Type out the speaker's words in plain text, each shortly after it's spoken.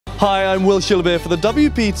Hi, I'm Will Schillerbeer for the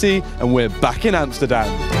WPT, and we're back in Amsterdam.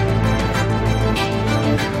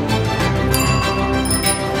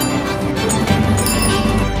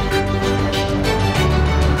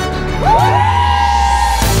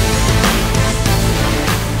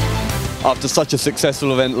 After such a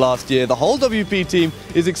successful event last year, the whole WP team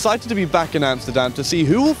is excited to be back in Amsterdam to see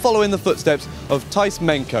who will follow in the footsteps of Thijs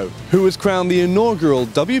Menko, who was crowned the inaugural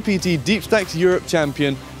WPT Deep Stacks Europe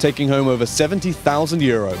champion, taking home over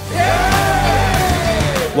 €70,000.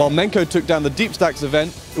 While Menko took down the Deep Stacks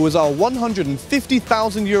event, it was our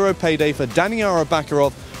 €150,000 payday for Daniara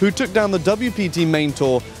Bakarov, who took down the WPT main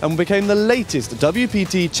tour and became the latest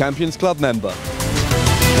WPT Champions Club member.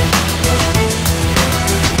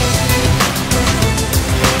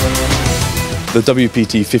 The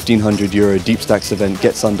WPT €1,500 Deep Stacks event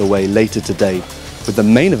gets underway later today, with the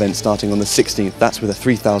main event starting on the 16th. That's with a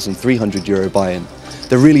 €3,300 buy-in.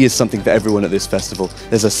 There really is something for everyone at this festival.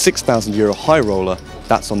 There's a €6,000 high roller.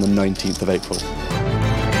 That's on the 19th of April.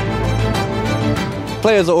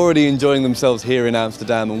 Players are already enjoying themselves here in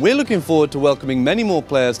Amsterdam, and we're looking forward to welcoming many more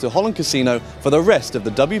players to Holland Casino for the rest of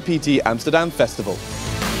the WPT Amsterdam Festival.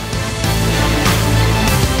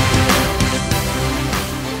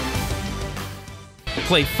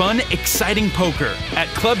 Play fun, exciting poker at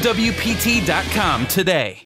ClubWPT.com today.